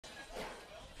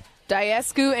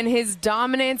Daescu and his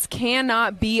dominance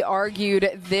cannot be argued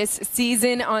this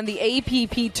season on the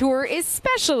APP Tour,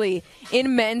 especially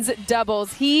in men's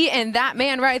doubles. He and that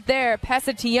man right there,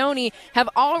 Pesa Teoni, have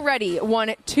already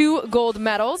won 2 gold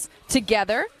medals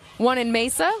together, one in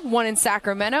Mesa, one in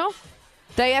Sacramento.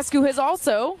 Daescu has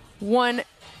also won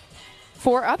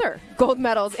 4 other gold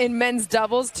medals in men's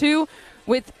doubles, 2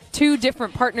 with 2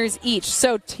 different partners each.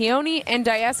 So Teoni and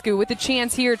Daescu with a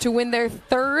chance here to win their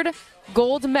 3rd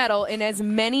gold medal in as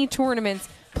many tournaments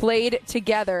played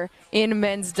together in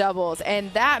men's doubles.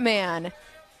 And that man,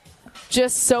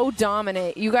 just so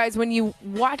dominant. You guys, when you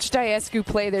watch Daescu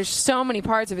play, there's so many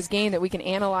parts of his game that we can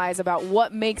analyze about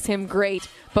what makes him great.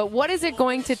 But what is it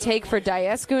going to take for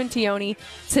Daescu and Teoni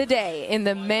today in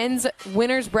the men's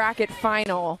winners bracket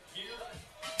final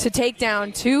to take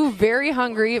down 2 very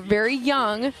hungry, very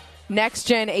young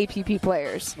next-gen APP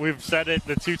players? We've said it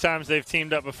the 2 times they've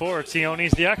teamed up before.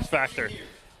 Teoni's the X factor.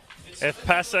 If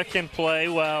Pesa can play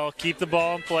well, keep the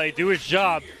ball in play, do his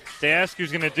job,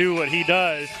 Daescu's going to do what he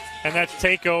does, and that's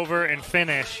take over and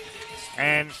finish.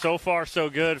 And so far, so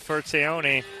good for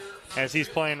Teoni, as he's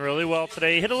playing really well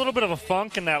today. He hit a little bit of a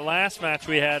funk in that last match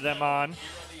we had them on,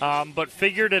 but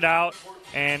figured it out,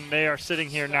 and they are sitting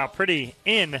here now pretty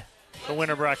in the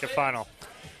winner bracket final.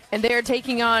 And they are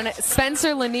taking on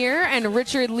Spencer Lanier and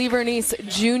Richard Livornese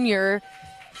Jr.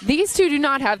 These 2 do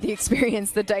not have the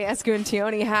experience that Daescu and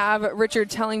Teoni have. Richard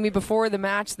telling me before the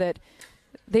match that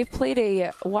they've played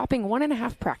a whopping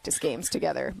 1.5 practice games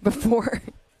together before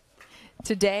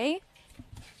today.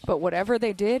 But whatever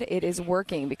they did, it is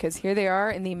working, because here they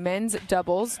are in the men's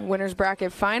doubles winners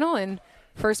bracket final and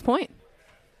first point.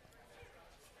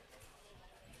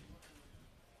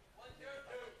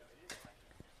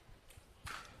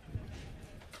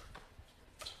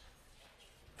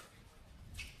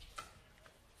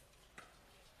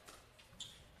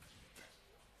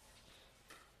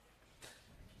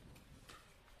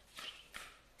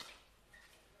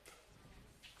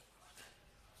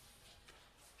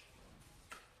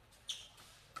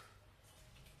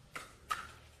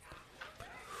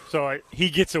 So he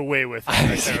gets away with it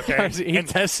right there,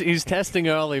 okay? He's testing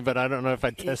early, but I don't know if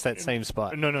I'd test that same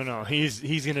spot. No. He's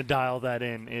going to dial that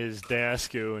in, is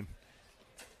Daescu. And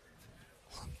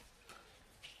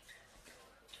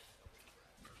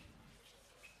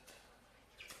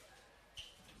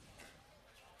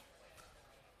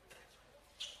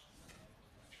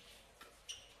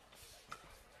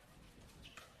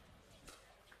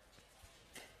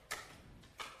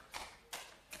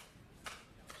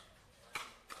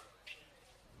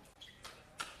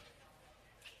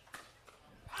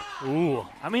ooh,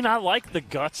 I mean, I like the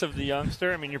guts of the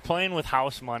youngster. I mean, you're playing with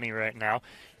house money right now.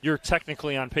 You're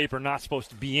technically on paper not supposed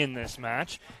to be in this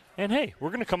match. And, hey, we're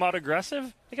going to come out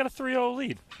aggressive. They got a 3-0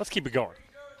 lead. Let's keep it going.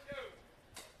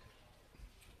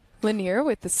 Lanier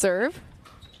with the serve.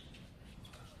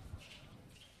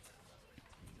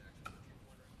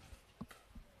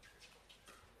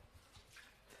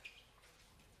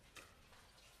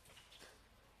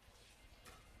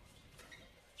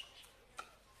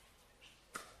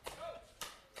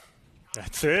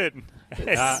 That's it.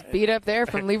 Speed up there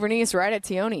from Livornese right at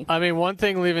Teoni. I mean, one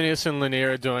thing Livornese and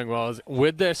Lanier are doing well is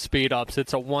with their speed ups,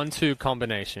 it's a 1-2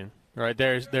 combination. Right?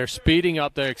 They're speeding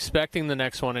up, they're expecting the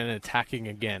next one and attacking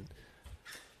again.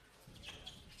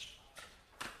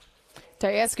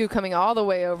 Daescu coming all the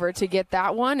way over to get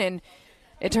that one, and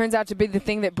it turns out to be the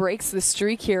thing that breaks the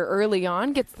streak here early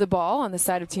on. Gets the ball on the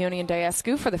side of Teoni and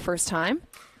Daescu for the first time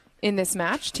in this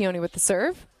match. Teoni with the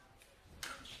serve.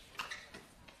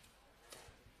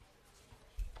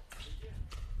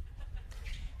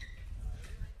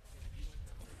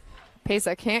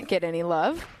 Pesa can't get any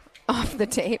love off the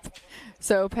tape.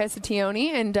 So Pesa Teoni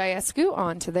and Daescu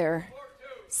on to their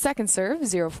second serve,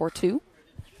 0-4-2.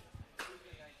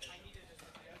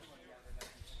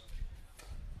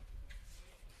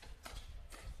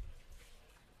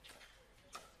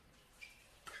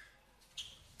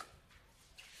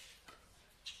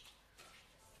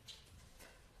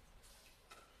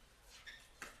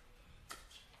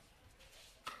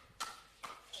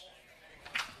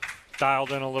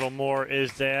 Dialed in a little more is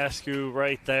Daescu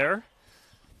right there.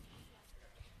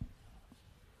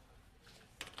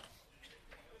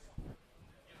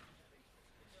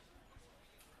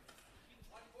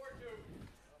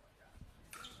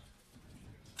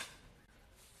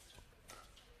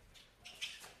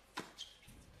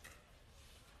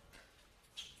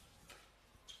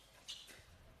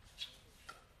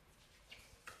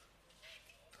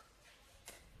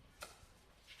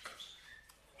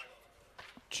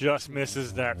 Just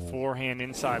misses that forehand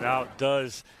inside out.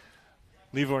 Does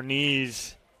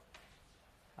Livornese.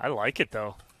 I like it,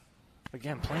 though.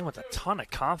 Again, playing with a ton of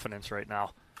confidence right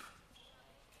now.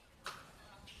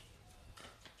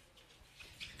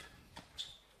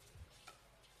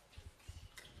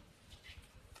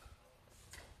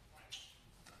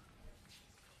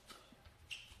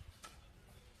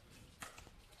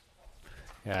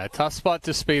 Yeah, tough spot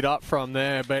to speed up from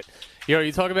there. But,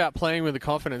 you talk about playing with the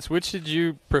confidence. Which did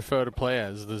you prefer to play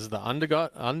as? Is the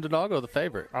underdog or the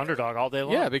favorite? Underdog all day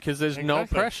long. Yeah, because there's no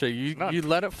pressure. You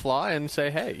let it fly and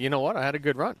say, hey, you know what? I had a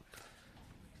good run.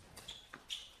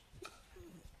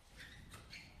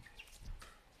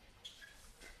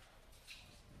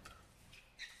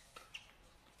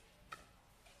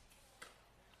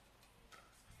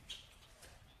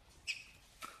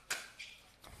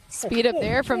 Speed up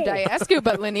there from Daescu,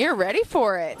 but Lanier ready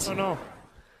for it. Oh, no.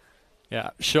 Yeah,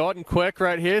 short and quick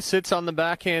right here. Sits on the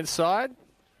backhand side.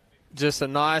 Just a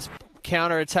nice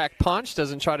counter-attack punch.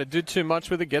 Doesn't try to do too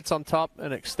much with it. Gets on top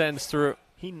and extends through.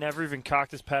 He never even cocked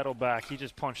his paddle back. He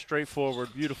just punched straight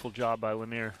forward. Beautiful job by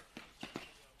Lanier.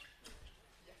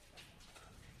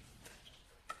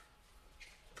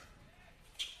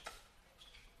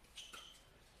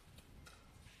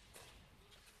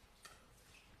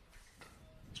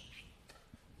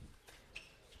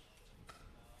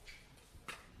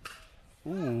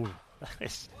 Ooh,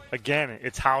 again,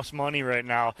 it's house money right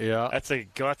now. Yeah. That's a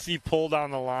gutsy pull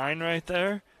down the line right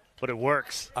there, but it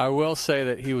works. I will say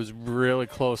that he was really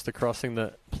close to crossing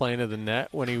the plane of the net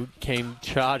when he came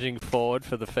charging forward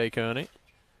for the fake Ernie.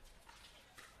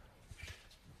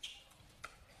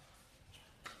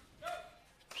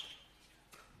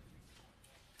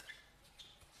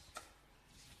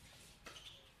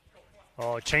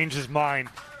 Oh, changed his mind.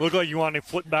 Looked like you wanted to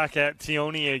flip back at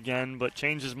Teoni again, but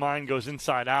changed his mind, goes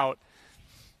inside out.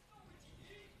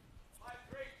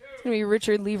 It's going to be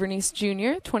Richard Livornese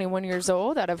Jr., 21 years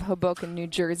old, out of Hoboken, New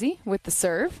Jersey, with the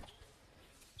serve.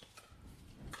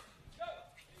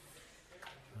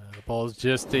 The ball's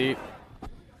just deep. A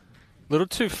little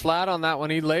too flat on that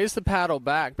one. He lays the paddle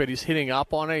back, but he's hitting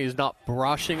up on it. He's not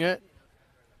brushing it.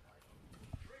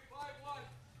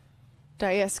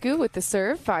 Daescu with the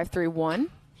serve, 5-3-1.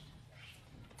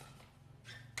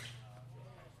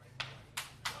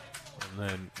 And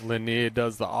then Lanier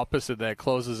does the opposite there,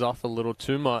 closes off a little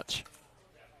too much.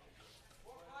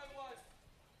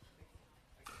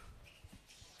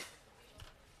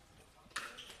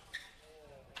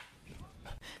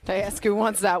 Daescu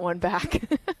wants that one back.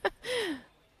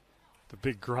 The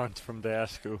big grunt from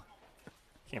Daescu.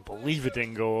 Can't believe it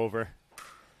didn't go over.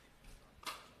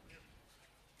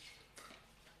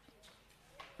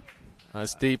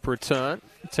 Nice deep return.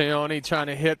 Teoni trying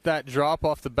to hit that drop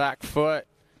off the back foot.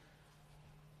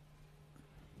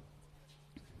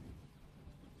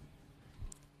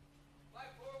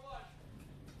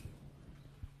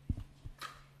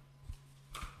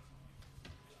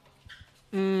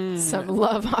 Some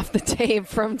love off the tape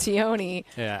from Teoni.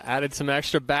 Yeah, added some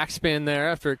extra backspin there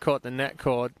after it caught the net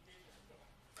cord.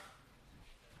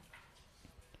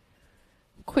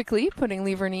 Quickly putting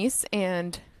Livornese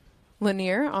and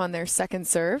Lanier on their second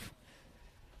serve.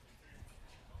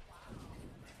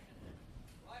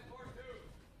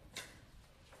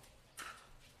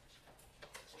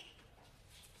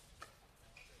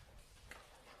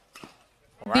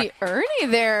 The Ernie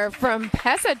there from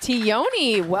Pesa.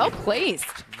 Teoni, well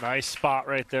placed. Nice spot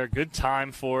right there. Good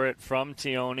time for it from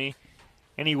Teoni.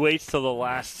 And he waits till the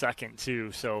last second,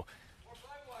 too. So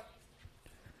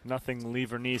nothing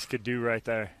Livornese could do right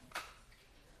there.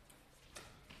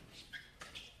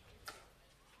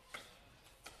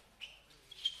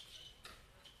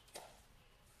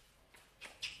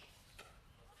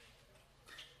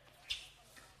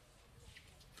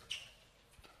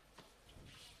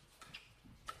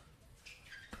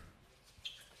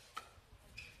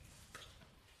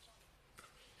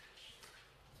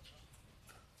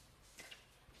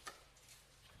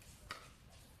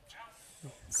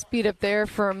 Speed up there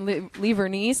from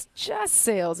Livornese. Just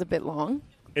sails a bit long.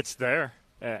 It's there,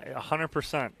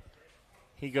 100%.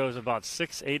 He goes about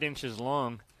 6-8 inches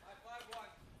long.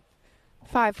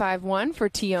 5-5-1 for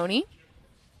Teoni.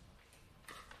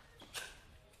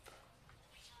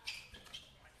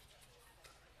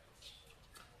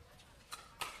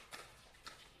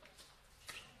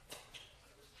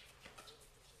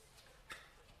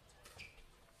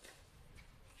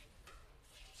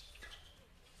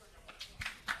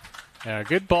 Yeah,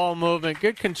 good ball movement,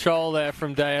 good control there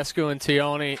from Daescu and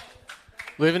Teoni.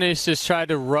 Livornese just tried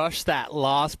to rush that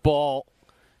last ball,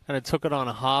 and it took it on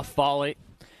a half volley.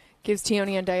 Gives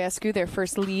Teoni and Daescu their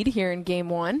first lead here in game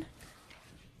one.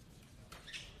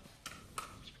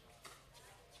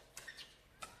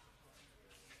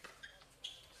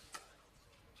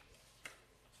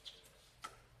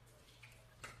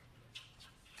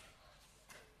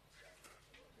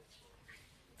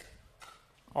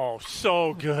 Oh,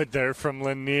 so good there from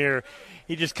Lanier.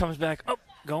 He just comes back. Oh,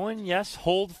 going, yes,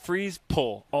 hold, freeze,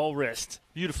 pull, all wrist.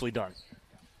 Beautifully done.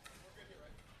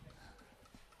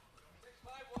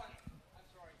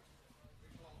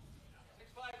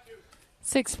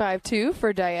 Six 5-2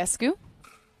 for Daescu.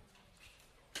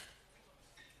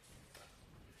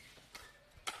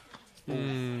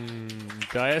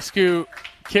 Daescu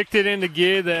kicked it into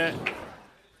gear there.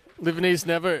 Livornese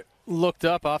never looked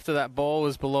up after that ball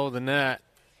was below the net.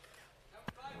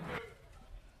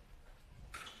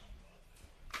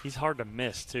 He's hard to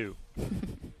miss, too.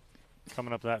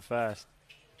 Coming up that fast.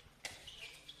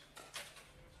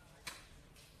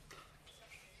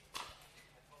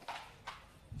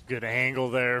 Good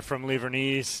angle there from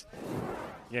Livornese.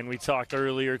 Again, we talked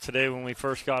earlier today when we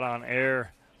first got on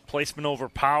air. Placement over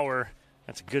power.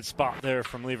 That's a good spot there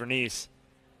from Livornese.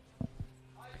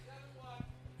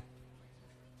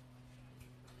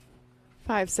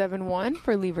 5-7-1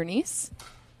 for Livornese.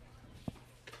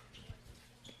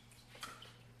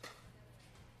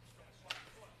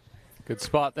 Good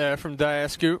spot there from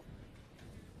Daescu.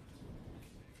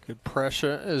 Good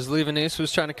pressure as Livornese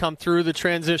was trying to come through the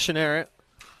transition area.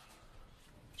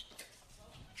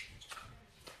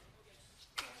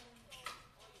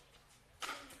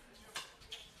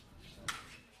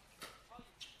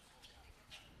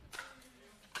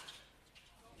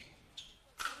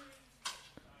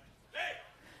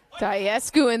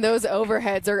 Daescu and those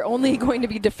overheads are only going to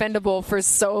be defendable for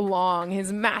so long.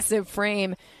 His massive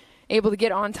frame able to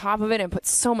get on top of it and put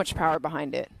so much power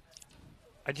behind it.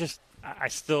 I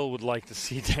still would like to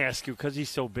see Daescu, because he's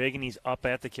so big and he's up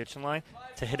at the kitchen line,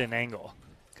 to hit an angle.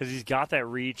 Because he's got that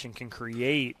reach and can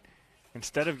create,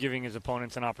 instead of giving his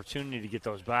opponents an opportunity to get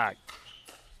those back.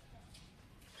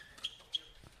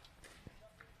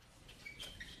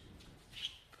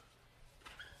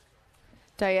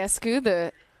 Daescu,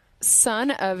 the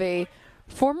son of a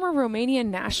former Romanian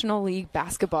National League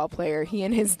basketball player. He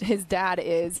and his dad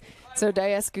is. So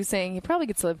Daescu saying he probably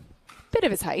gets a bit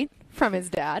of his height from his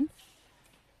dad.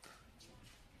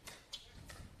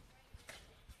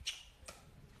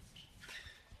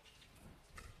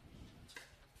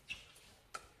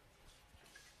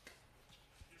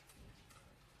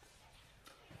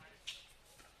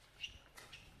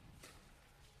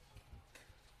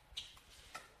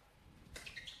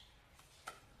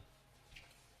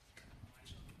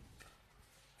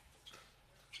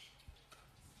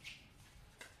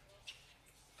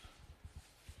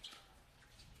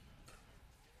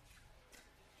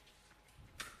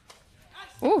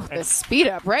 Ooh, the speed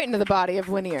up right into the body of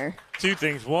Lanier. Two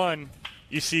things. One,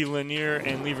 you see Lanier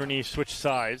and Livornese switch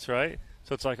sides, right?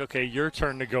 So it's like, okay, your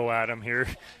turn to go at him here.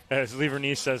 As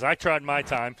Livornese says, I tried my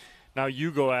time. Now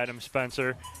you go at him,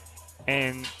 Spencer.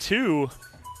 And two,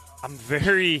 I'm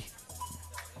very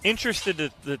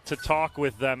interested to talk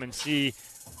with them and see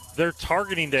they're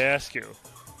targeting Daescu.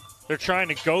 They're trying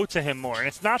to go to him more. And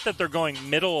it's not that they're going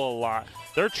middle a lot.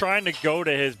 They're trying to go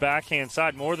to his backhand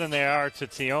side more than they are to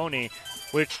Teoni,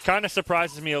 which kind of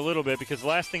surprises me a little bit, because the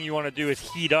last thing you want to do is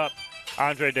heat up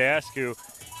Andrei Daescu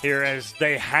here, as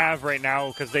they have right now,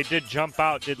 because they did jump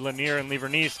out, did Lanier and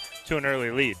Livornese, to an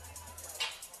early lead.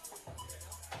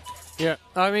 Yeah,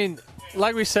 I mean,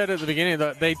 like we said at the beginning,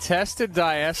 they tested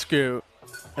Daescu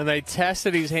and they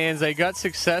tested his hands. They got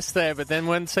success there, but then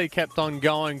once they kept on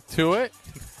going to it,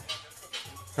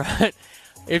 right,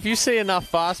 if you see enough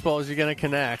fastballs, you're going to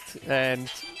connect. And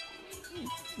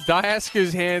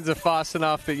Daescu's hands are fast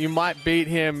enough that you might beat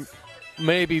him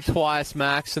maybe twice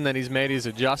max, and then he's made his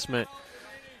adjustment.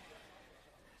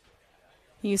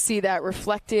 You see that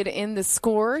reflected in the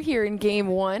score here in Game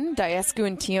 1. Daescu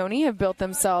and Teoni have built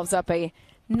themselves up a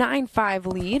 9-5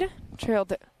 lead,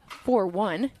 trailed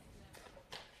 4-1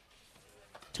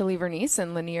 to Livornese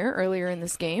and Lanier earlier in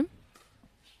this game.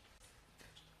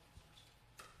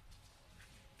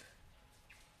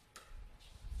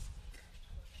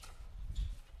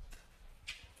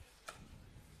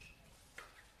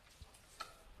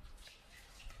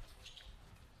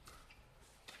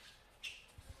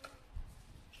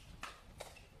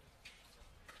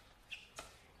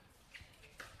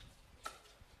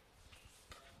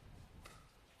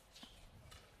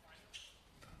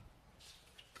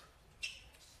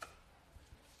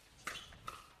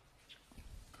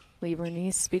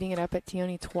 Livornese speeding it up at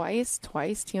Teoni twice.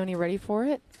 Teoni ready for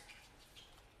it.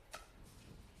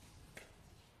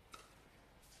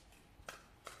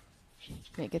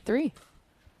 Make it 3.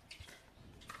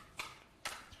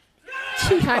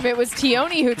 Time it was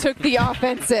Teoni who took the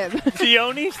offensive.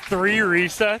 Teoni's 3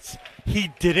 resets,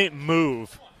 he didn't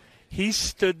move. He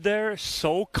stood there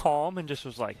so calm and just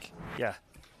was like, yeah,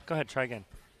 go ahead, try again.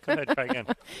 Go ahead, try again.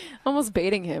 Almost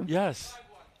baiting him. Yes.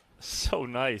 So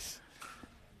nice.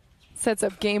 Sets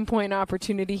up game point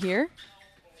opportunity here.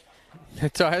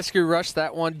 Daescu rushed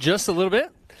that one just a little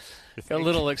bit. Got a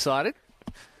little excited.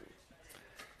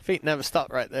 Feet never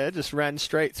stopped right there. Just ran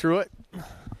straight through it.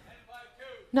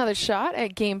 Another shot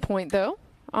at game point, though,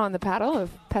 on the paddle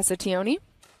of Pesa Teoni.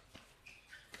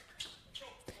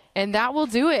 And that will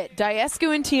do it.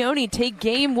 Daescu and Teoni take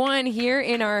game one here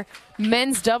in our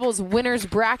men's doubles winners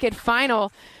bracket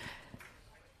final.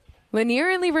 Lanier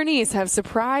and Livornese have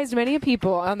surprised many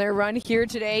people on their run here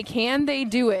today. Can they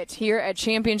do it here at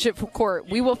Championship Court?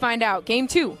 We will find out. Game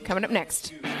two coming up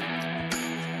next.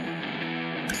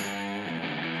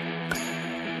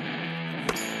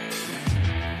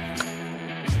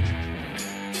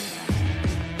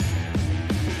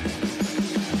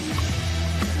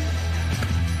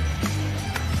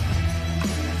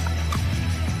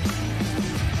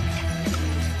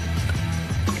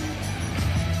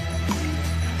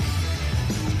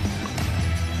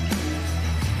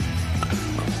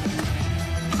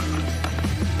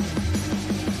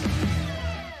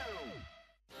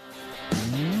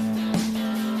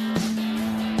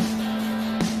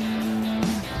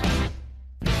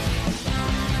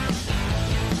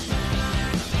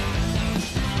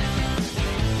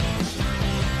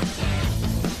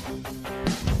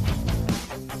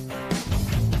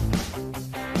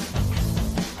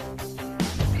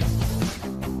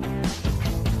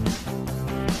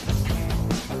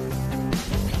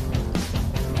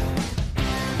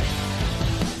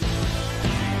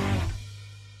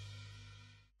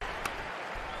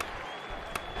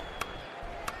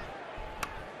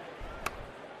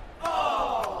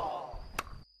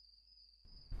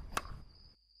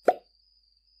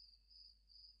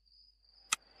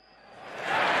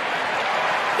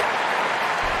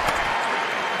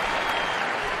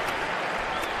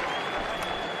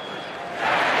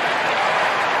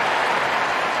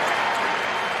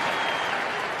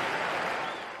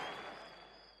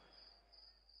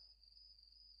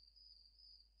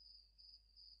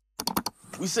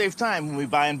 We save time when we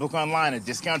buy and book online at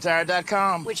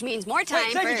discounttire.com. Which means more time.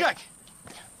 Wait, take a check.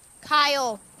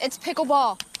 Kyle, it's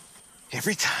pickleball.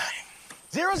 Every time.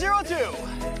 002.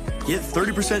 Get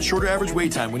 30% shorter average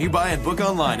wait time when you buy and book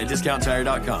online at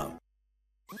discounttire.com.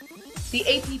 The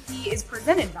APP is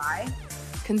presented by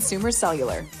Consumer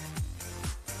Cellular,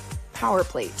 Power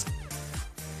Plate,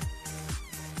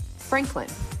 Franklin,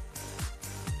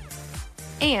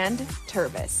 and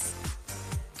Turbis.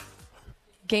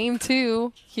 Game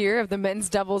two here of the men's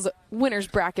doubles winners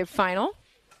bracket final.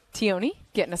 Teoni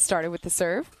getting us started with the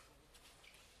serve.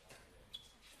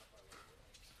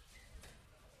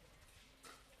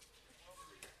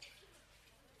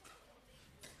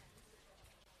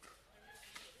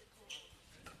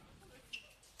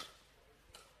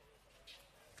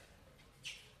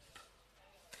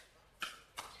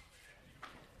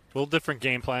 A little different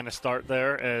game plan to start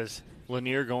there as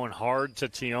Lanier going hard to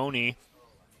Teoni.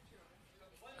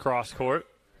 Cross court.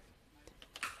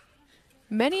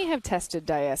 Many have tested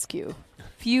Daescu.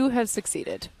 Few have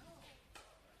succeeded.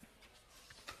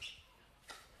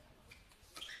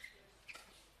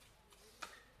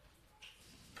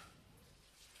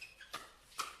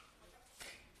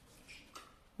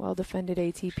 Well defended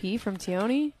ATP from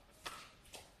Teoni.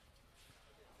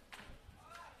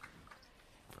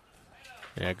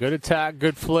 Yeah, good attack,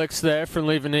 good flicks there from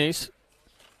Livornese.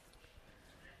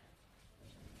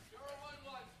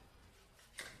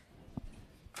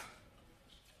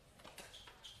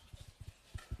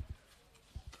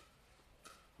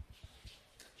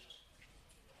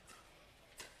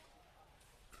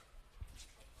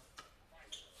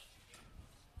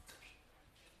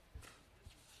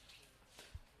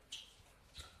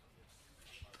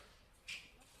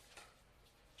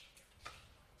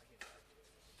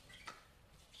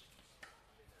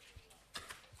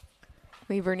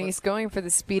 Livornese going for the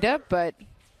speed up, but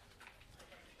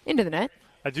into the net.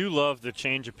 I do love the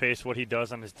change of pace, what he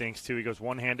does on his dinks, too. He goes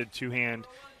one-handed, two-hand.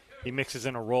 He mixes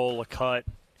in a roll, a cut.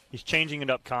 He's changing it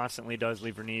up constantly, does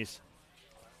Livornese.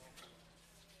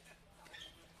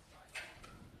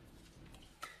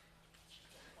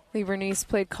 Livornese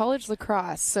played college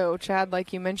lacrosse, so Chad,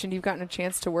 like you mentioned, you've gotten a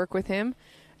chance to work with him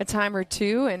a time or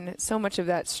two, and so much of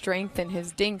that strength in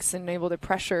his dinks and able to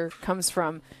pressure comes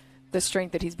from the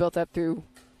strength that he's built up through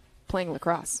playing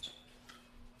lacrosse.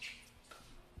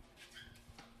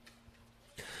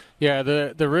 Yeah,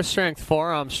 the wrist strength,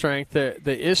 forearm strength.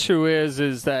 The issue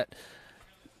is that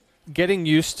getting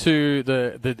used to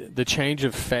the change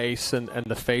of face and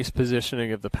the face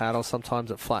positioning of the paddle. Sometimes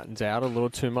it flattens out a little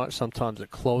too much. Sometimes it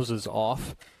closes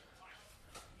off.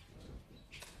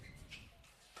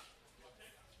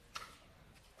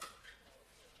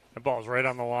 That ball's right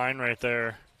on the line right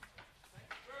there.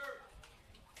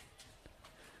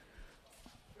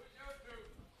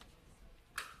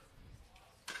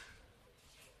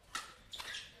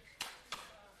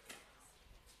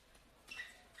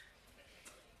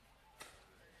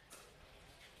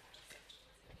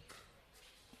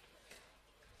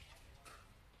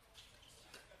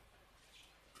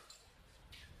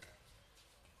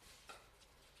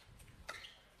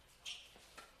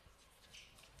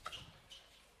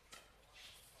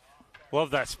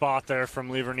 Love that spot there from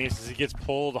Livornese as he gets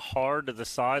pulled hard to the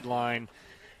sideline,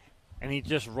 and he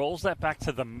just rolls that back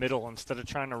to the middle instead of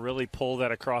trying to really pull that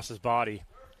across his body.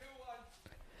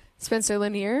 Spencer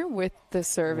Lanier with the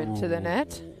serve into the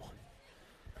net.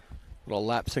 Little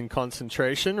lapse in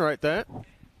concentration right there.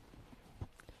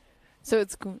 So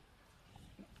it's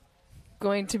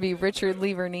going to be Richard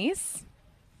Livornese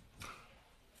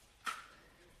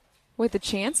with a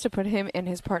chance to put him and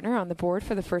his partner on the board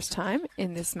for the first time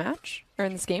in this match, or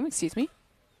in this game, excuse me.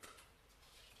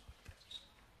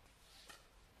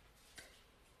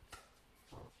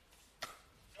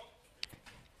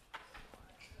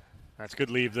 That's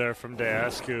good leave there from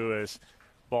Daescu as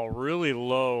ball really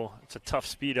low. It's a tough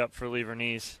speed up for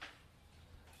Livornese.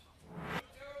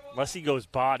 Unless he goes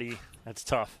body, that's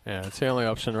tough. Yeah, it's the only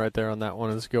option right there on that one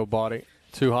is go body.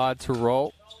 Too hard to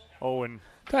roll. Oh, and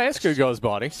Daescu goes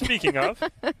body. Speaking of,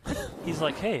 he's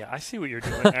like, hey, I see what you're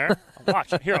doing there.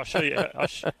 Watch. Here, I'll show you.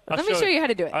 Let me show you how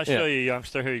to do it. I'll show you,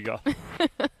 youngster. Here you go.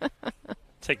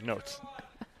 Take notes.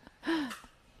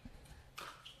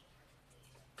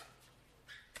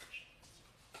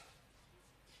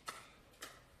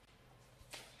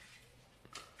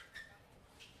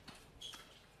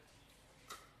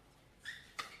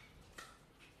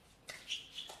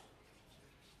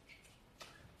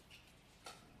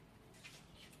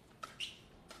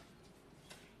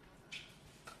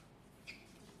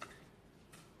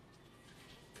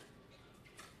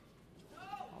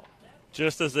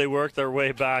 Just as they work their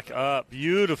way back up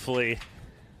beautifully,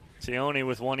 Teoni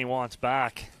with one he wants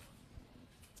back.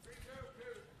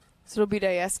 So it'll be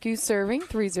Daescu serving,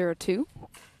 3-0-2.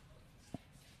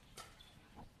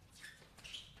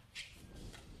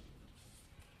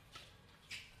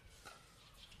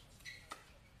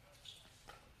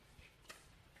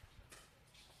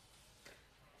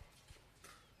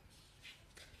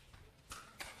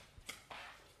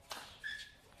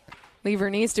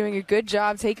 Livornese doing a good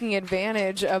job taking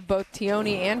advantage of both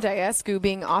Teoni and Daescu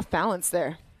being off balance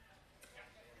there.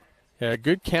 Yeah,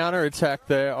 good counter attack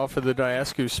there off of the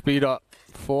Daescu speed up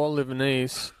for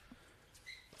Livornese.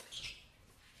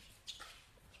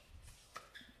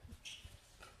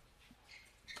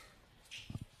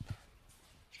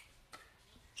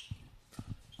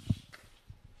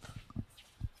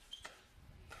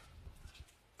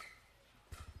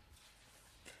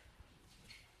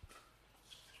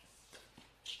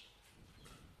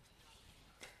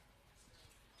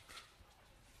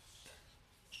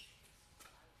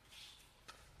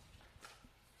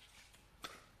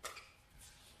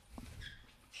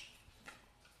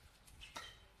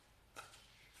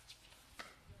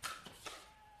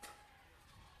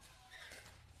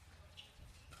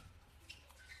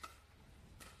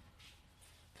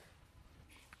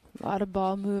 A lot of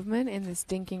ball movement in this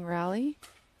dinking rally.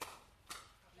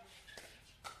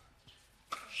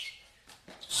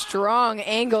 Strong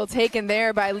angle taken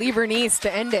there by Livornese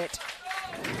to end it.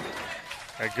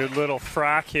 A good little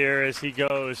frack here as he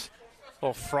goes.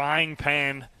 Little frying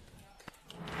pan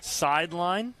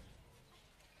sideline.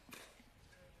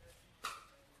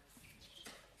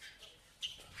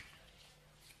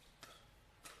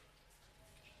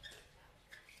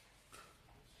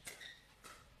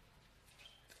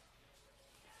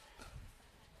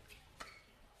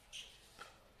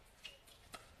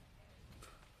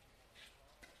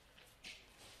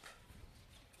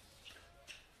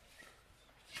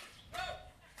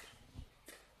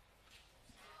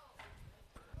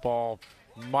 Ball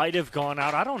might have gone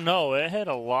out. I don't know. It had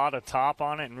a lot of top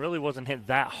on it and really wasn't hit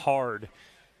that hard.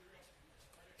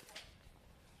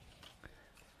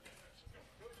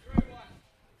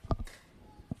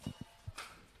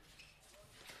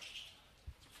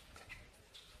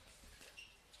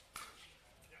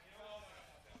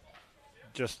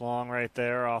 Just long right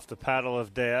there off the paddle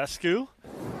of Daescu.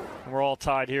 And we're all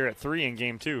tied here at 3 in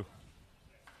game 2.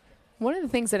 One of the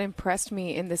things that impressed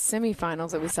me in the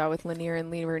semifinals that we saw with Lanier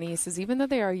and Livornese is even though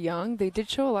they are young, they did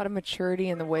show a lot of maturity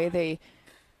in the way they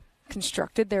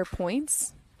constructed their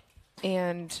points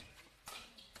and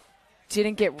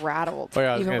didn't get rattled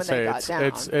even when they got down.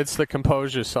 It's the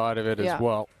composure side of it as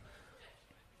well.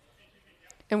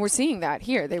 And we're seeing that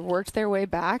here. They worked their way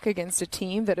back against a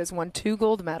team that has won 2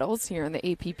 gold medals here on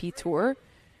the APP Tour.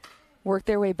 Worked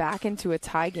their way back into a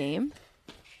tie game.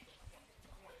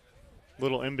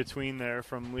 Little in between there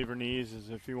from Livornese is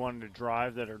if you wanted to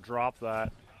drive that or drop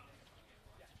that.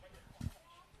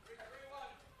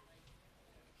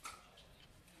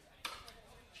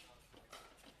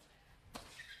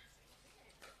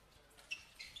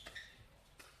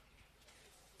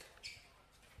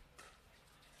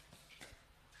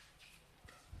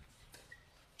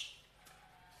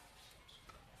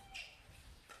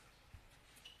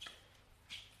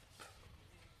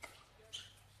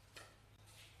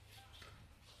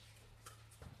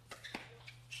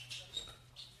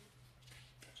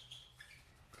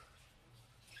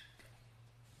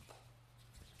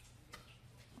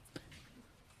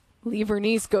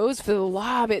 Livornese goes for the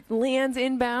lob. It lands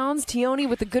inbounds. Teoni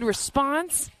with a good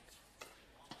response.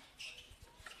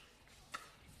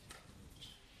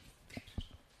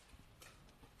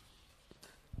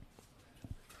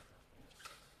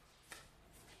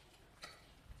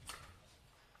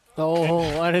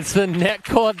 Oh, and it's the net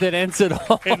cord that ends it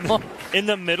all. In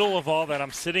the middle of all that,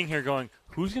 I'm sitting here going,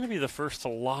 who's going to be the first to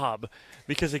lob?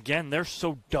 Because, again, they're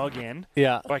so dug in.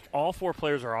 Yeah. Like, all 4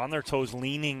 players are on their toes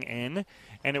leaning in,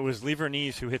 and it was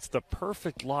Livornese who hits the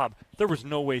perfect lob. There was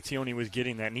no way Teoni was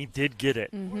getting that, and he did get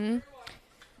it. Mm-hmm.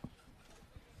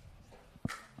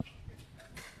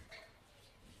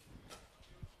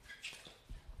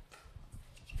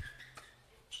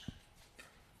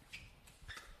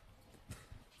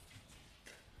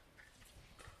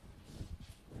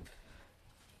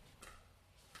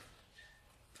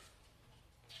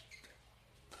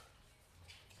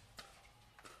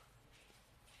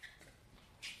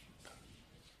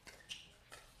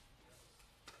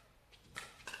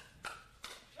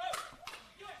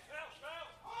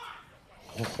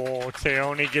 Oh,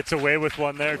 Teoni gets away with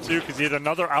one there, too, because he had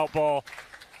another out ball.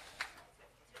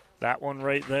 That one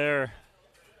right there.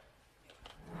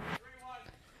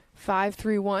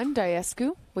 5-3-1,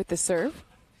 Daescu with the serve.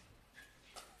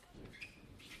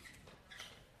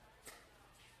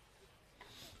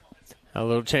 A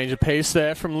little change of pace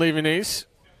there from Livornese.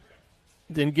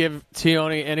 Didn't give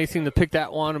Teoni anything to pick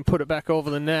that one and put it back over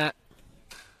the net.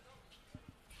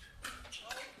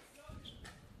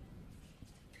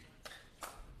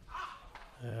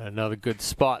 Another good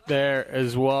spot there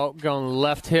as well. Going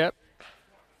left hip.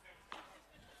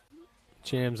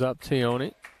 Jams up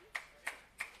Teoni.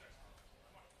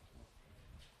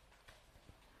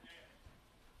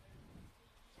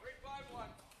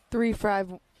 Three,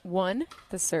 5-1,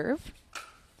 the serve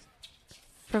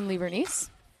from Livornese.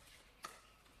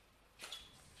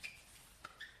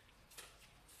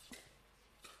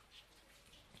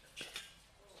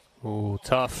 Ooh,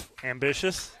 tough.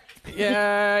 Ambitious.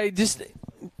 Yeah, he just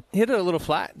hit it a little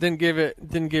flat. Didn't give it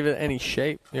any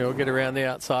shape. You know, get around the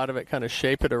outside of it, kind of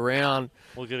shape it around.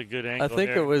 We'll get a good angle. I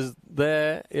think here. it was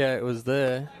there. Yeah, it was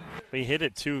there. But he hit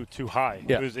it too high.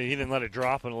 Yeah. He didn't let it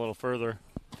drop in a little further.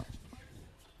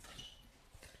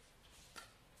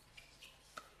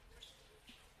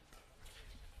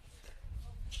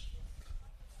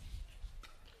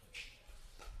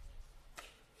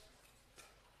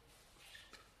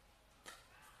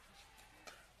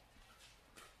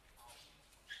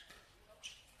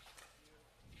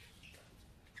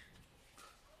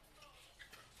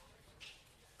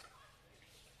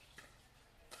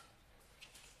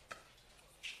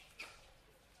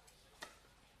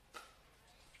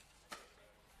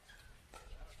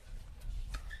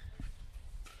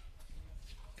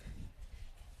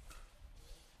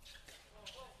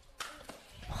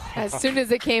 As soon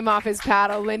as it came off his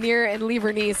paddle, Lanier and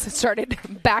Livornese started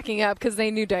backing up because they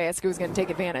knew Daescu was going to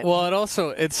take advantage. Well,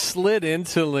 it slid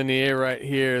into Lanier right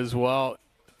here as well.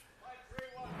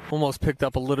 Almost picked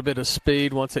up a little bit of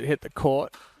speed once it hit the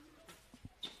court.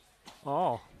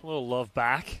 Oh, a little love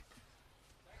back.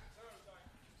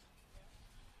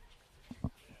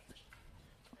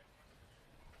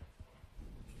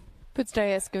 Puts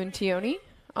Daescu and Teoni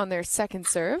on their second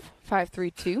serve,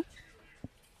 5-3-2.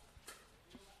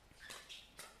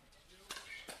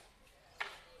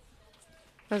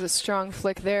 There's a strong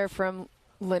flick there from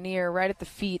Lanier right at the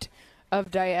feet of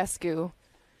Daescu.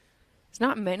 There's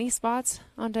not many spots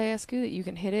on Daescu that you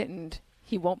can hit it and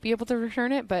he won't be able to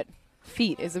return it, but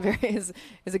feet is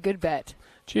a good bet.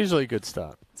 It's usually a good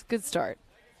start. It's a good start.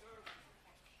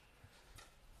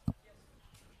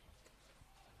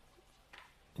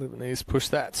 Livornese push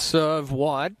that serve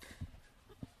wide.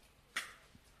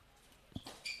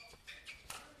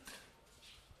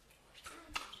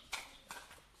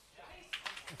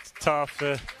 Tough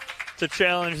to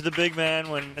challenge the big man,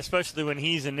 especially when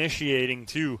he's initiating,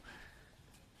 too.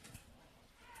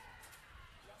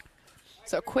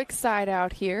 So quick side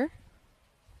out here.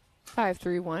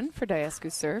 5-3-1 for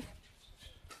Daescu serve.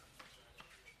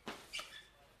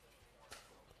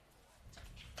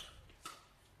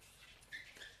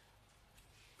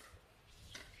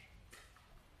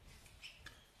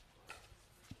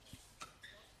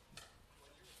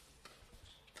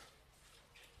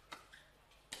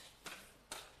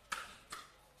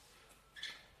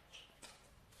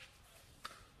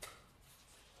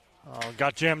 Oh,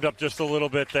 got jammed up just a little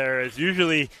bit there. As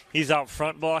usually he's out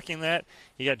front blocking that.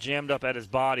 He got jammed up at his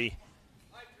body.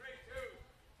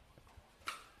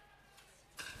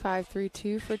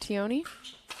 5-3-2 for Teoni.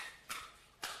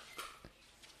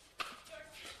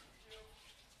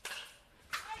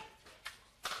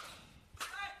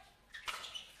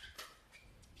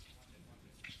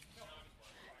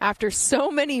 After so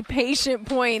many patient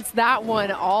points, that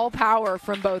one all power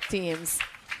from both teams.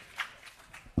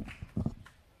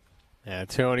 Yeah,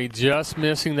 Teoni just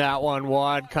missing that one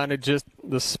wide. Kind of just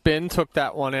the spin took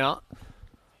that one out.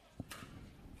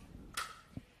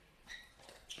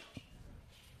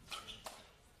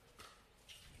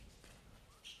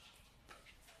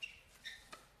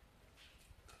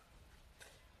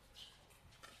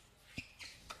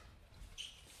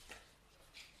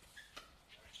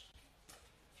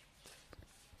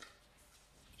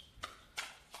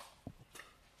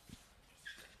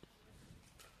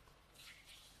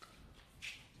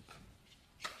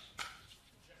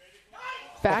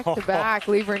 Back to back,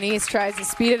 Livornese tries to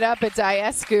speed it up at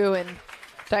Daescu, and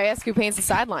Daescu paints the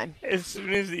sideline. As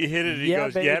soon as he hit it, he Yeah,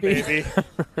 goes, baby. yeah,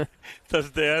 baby. Does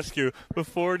Daescu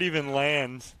before it even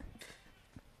lands.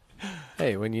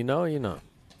 Hey, when you know, you know.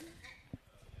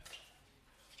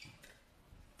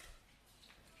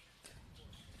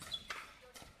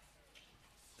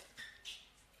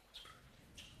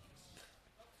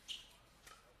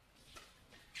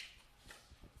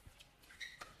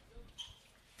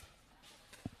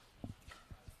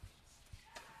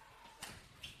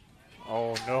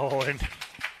 Oh, no. And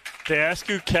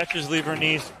Daescu catches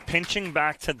Livornese pinching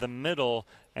back to the middle,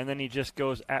 and then he just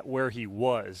goes at where he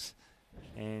was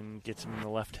and gets him in the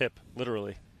left hip,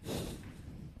 literally.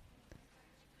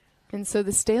 And so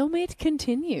the stalemate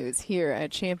continues here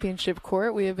at Championship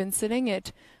Court. We have been sitting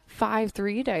at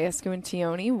 5-3, Daescu and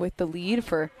Teoni with the lead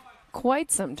for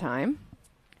quite some time.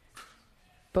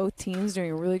 Both teams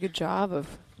doing a really good job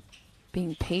of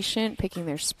being patient, picking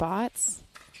their spots.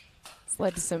 It's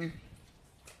led to some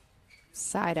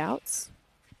side outs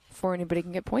before anybody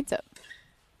can get points up.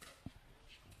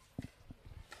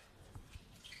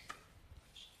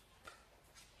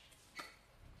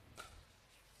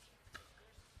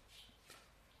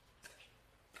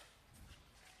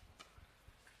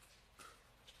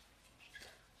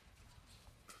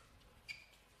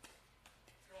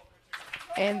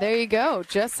 And there you go.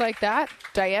 Just like that,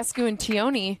 Daescu and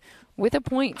Teoni with a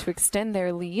point to extend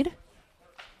their lead.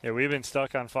 Yeah, we've been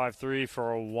stuck on 5-3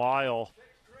 for a while.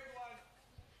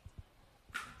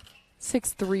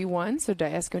 6-3-1, so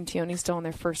Daescu and Teoni still on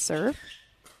their first serve.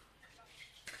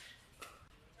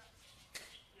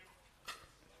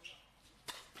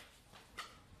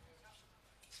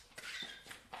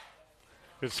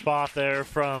 Good spot there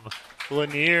from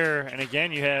Lanier. And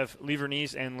again, you have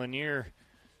Livornese and Lanier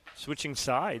switching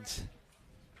sides.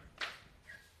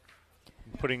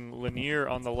 Putting Lanier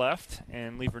on the left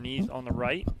and Livornese on the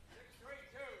right.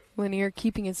 Lanier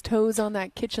keeping his toes on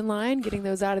that kitchen line, getting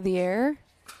those out of the air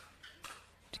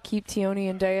to keep Teoni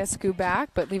and Daescu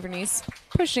back, but Livornese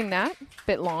pushing that a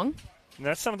bit long. And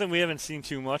that's something we haven't seen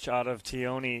too much out of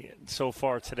Teoni so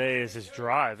far today is his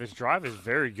drive. His drive is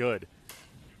very good.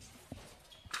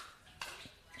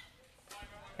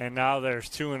 And now there's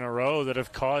two in a row that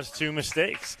have caused two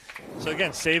mistakes. So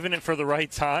again, saving it for the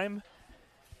right time.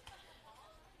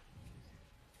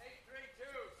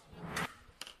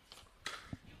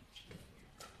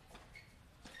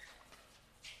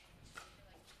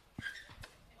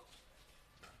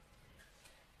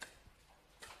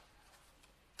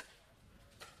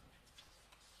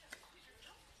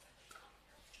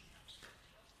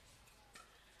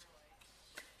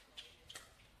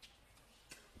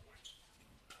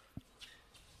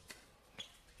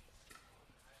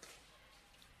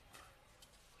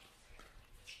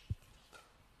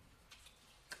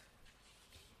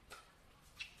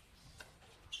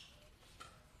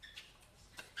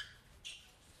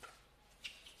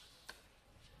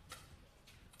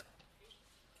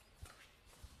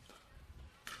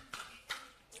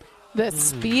 The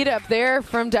speed up there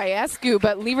from Daescu,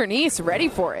 but Livornese ready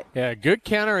for it. Yeah, good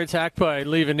counterattack by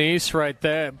Livornese right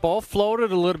there. Ball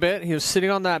floated a little bit. He was sitting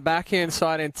on that backhand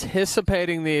side,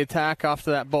 anticipating the attack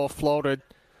after that ball floated.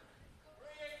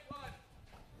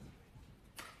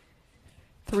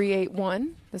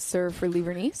 3-8-1, the serve for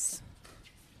Livornese.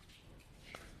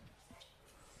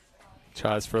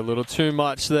 Tries for a little too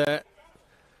much there.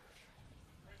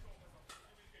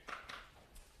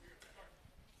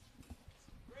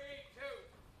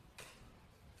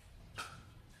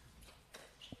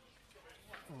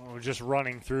 We're just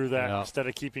running through that instead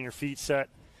of keeping your feet set.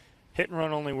 Hit and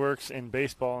run only works in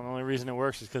baseball, and the only reason it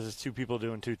works is because it's two people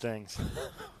doing two things.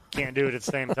 Can't do it at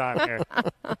the same time here.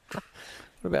 What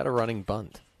about a running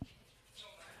bunt?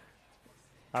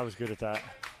 I was good at that.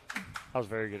 I was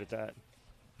very good at that.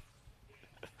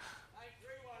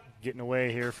 Getting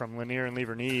away here from Lanier and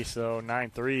Livornese, so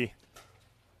 9-3.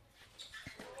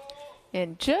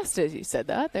 And just as you said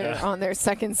that, they're on their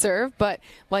second serve. But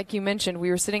like you mentioned, we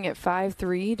were sitting at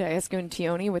 5-3, Daescu and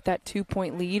Teoni, with that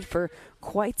 2-point lead for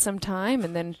quite some time.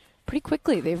 And then pretty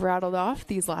quickly, they've rattled off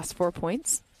these last 4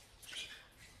 points.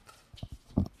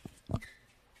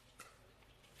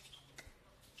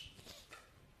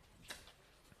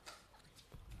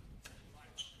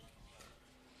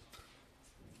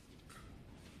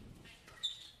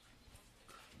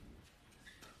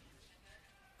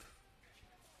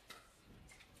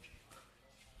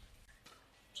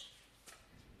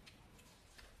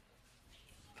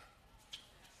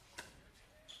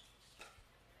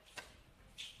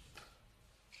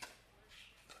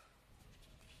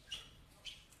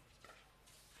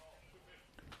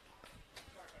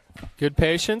 Good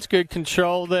patience, good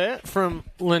control there from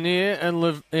Lanier and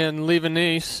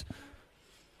Livornese.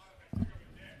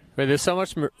 But there's so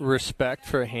much respect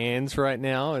for hands right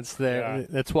now. It's there. Yeah.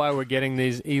 That's why we're getting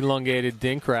these elongated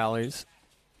dink rallies.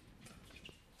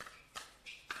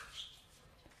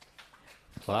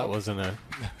 Well, that wasn't a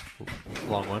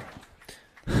long one.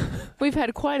 We've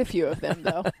had quite a few of them,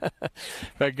 though.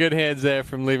 But good hands there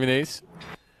from Livornese.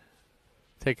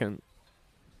 Taking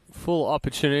full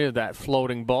opportunity of that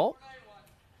floating ball.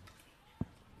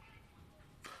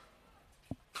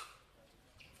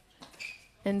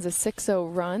 Ends a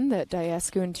 6-0 run that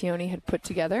Daescu and Teoni had put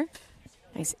together.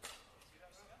 Nice.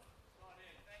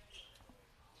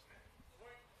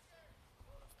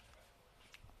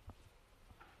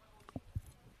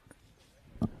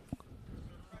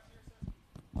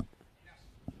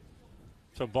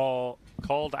 So ball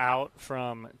called out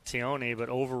from Teoni, but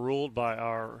overruled by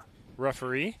our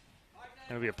referee.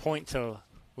 And it'll be a point to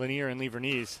Lanier and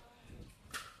Livornese.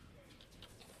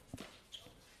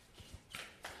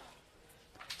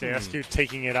 Daescu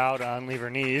taking it out on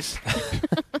Livornese.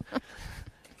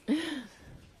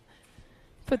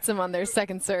 Puts them on their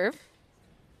second serve.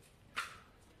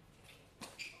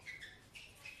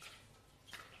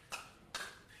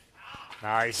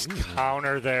 Nice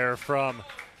counter there from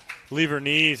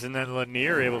Livornese, and then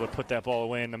Lanier able to put that ball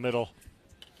away in the middle.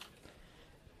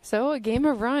 So a game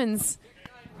of runs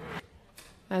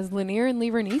as Lanier and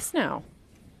Livornese now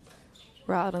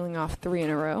rattling off 3 in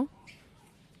a row.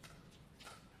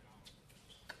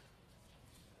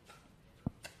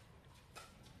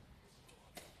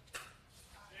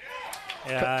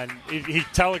 Yeah, and he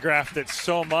telegraphed it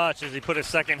so much as he put his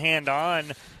second hand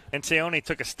on, and Teoni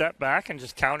took a step back and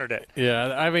just countered it.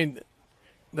 Yeah, I mean,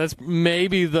 that's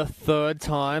maybe the third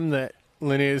time that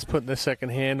Lanier's putting the second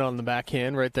hand on the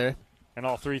backhand right there. And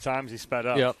all 3 times he sped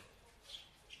up. Yep.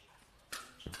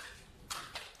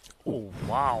 Oh,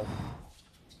 wow.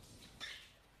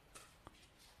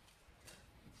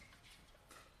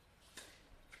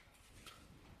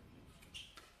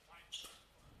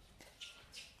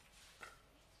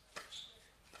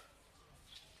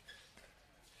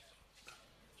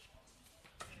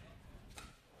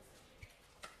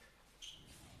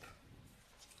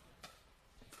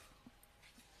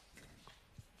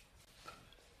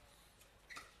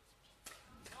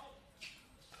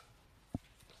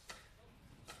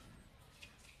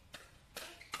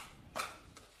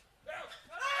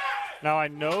 Now, I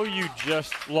know you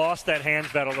just lost that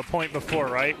hands battle the point before,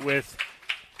 right, with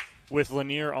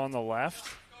Lanier on the left,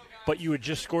 but you had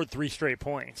just scored 3 straight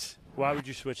points. Why would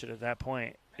you switch it at that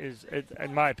point?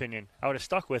 In my opinion, I would have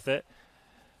stuck with it.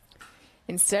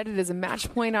 Instead, it is a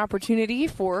match point opportunity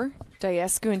for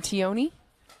Daescu and Teoni.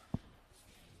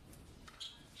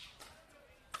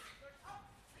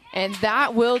 And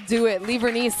that will do it.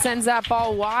 Livornese sends that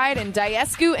ball wide, and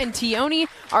Daescu and Teoni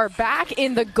are back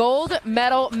in the gold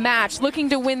medal match, looking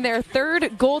to win their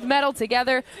 3rd gold medal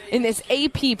together in this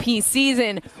APP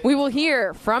season. We will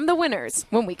hear from the winners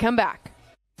when we come back.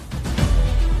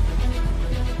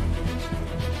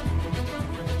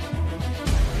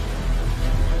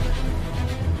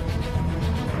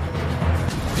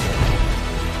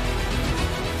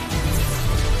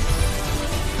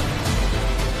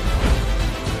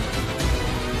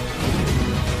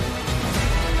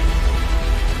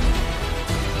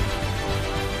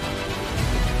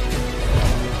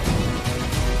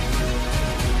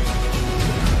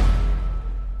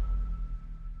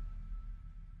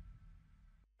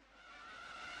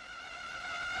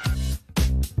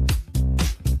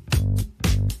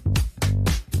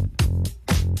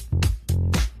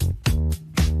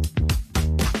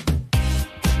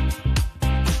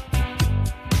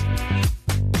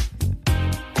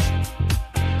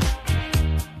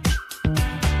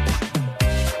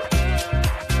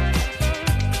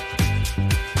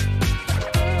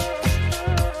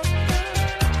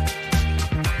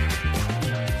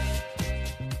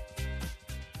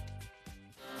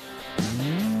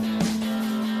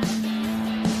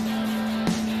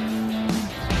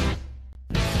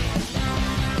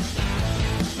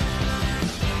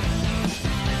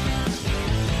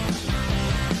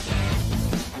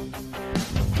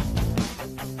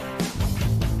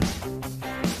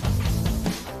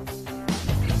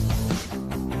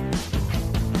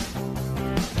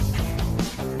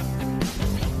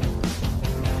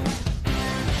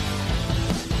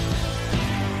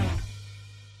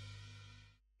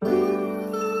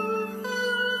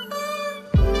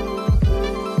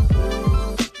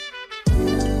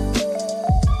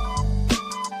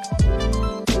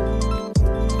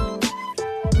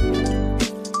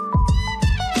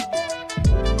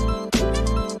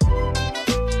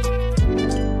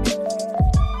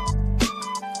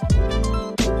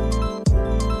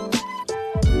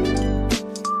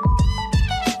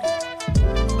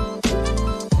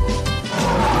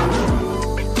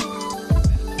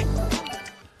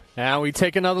 And we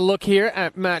take another look here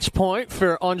at match point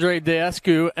for Andrei,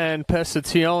 Daescu and Pesa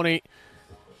Teoni.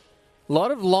 A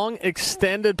lot of long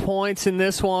extended points in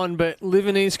this one, but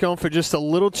Livornese going for just a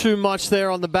little too much there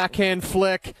on the backhand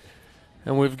flick.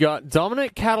 And we've got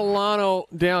Dominic Catalano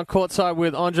down courtside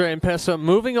with Andrei and Pesa,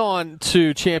 moving on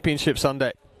to Championship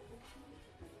Sunday.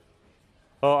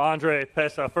 Well, Andrei,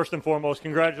 Pesa, first and foremost,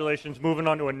 congratulations moving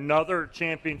on to another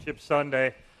Championship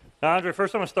Sunday. Now, Andrei,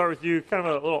 first I'm going to start with you, kind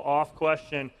of a little off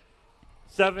question.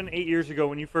 7, 8 years ago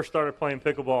when you first started playing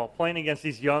pickleball, playing against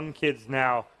these young kids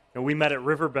now, we met at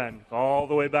Riverbend all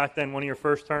the way back then, one of your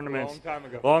first tournaments.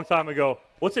 Long time ago.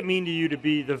 What's it mean to you to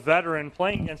be the veteran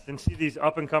playing against and see these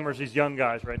up-and-comers, these young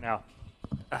guys right now?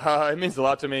 It means a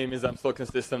lot to me. It means I'm still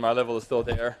consistent. My level is still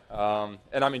there.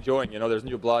 And I'm enjoying, there's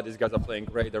new blood. These guys are playing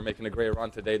great. They're making a great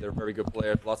run today. They're very good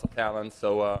players, lots of talent.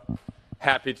 So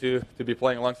happy to be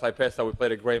playing alongside Pesa. We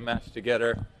played a great match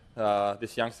together.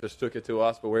 These youngsters took it to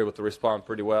us, but we were able to respond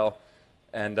pretty well.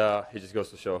 And he just goes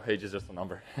to show, age is just a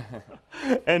number.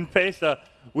 And Pesa,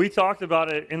 we talked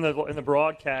about it in the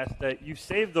broadcast that you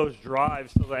saved those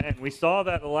drives till the end. We saw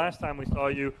that the last time we saw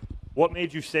you. What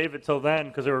made you save it till then?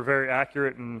 Because they were very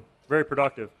accurate and very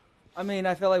productive. I mean,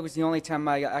 I felt like it was the only time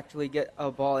I actually get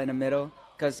a ball in the middle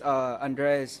because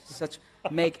Andrei is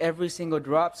make every single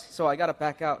drops, so I got to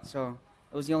back out. So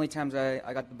it was the only times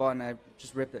I got the ball and I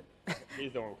just ripped it.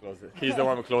 He's the one who closed it. He's the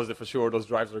one who closed it for sure. Those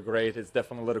drives are great. It's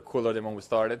definitely a little cooler than when we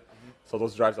started. So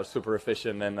those drives are super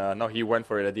efficient. And no, he went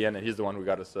for it at the end, and he's the one who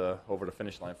got us over the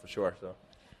finish line for sure. So.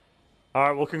 All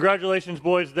right, well, congratulations,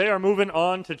 boys. They are moving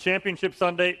on to Championship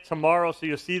Sunday tomorrow, so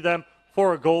you'll see them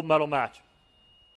for a gold medal match.